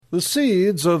The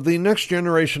seeds of the next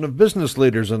generation of business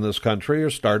leaders in this country are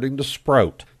starting to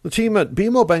sprout. The team at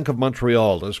BMO Bank of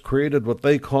Montreal has created what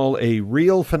they call a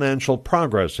Real Financial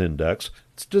Progress Index.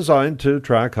 It's designed to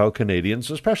track how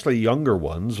Canadians, especially younger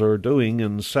ones, are doing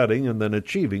in setting and then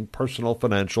achieving personal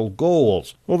financial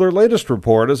goals. Well, their latest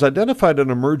report has identified an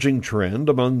emerging trend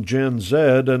among Gen Z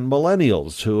and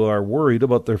millennials who are worried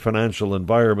about their financial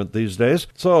environment these days,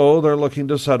 so they're looking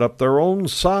to set up their own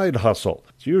side hustle.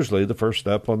 It's usually the first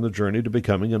step on the journey to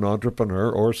becoming an entrepreneur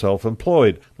or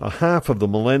self-employed. Now, half of the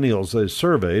millennials they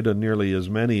surveyed, and nearly as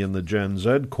many in the Gen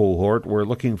Z cohort, were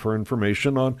looking for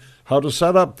information on how to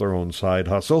set up their own side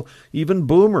hustle. Even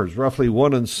boomers, roughly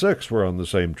 1 in 6, were on the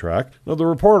same track. Now, the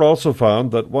report also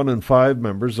found that 1 in 5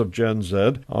 members of Gen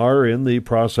Z are in the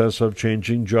process of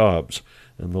changing jobs,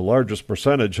 and the largest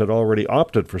percentage had already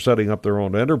opted for setting up their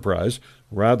own enterprise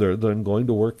rather than going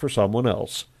to work for someone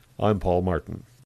else. I'm Paul Martin.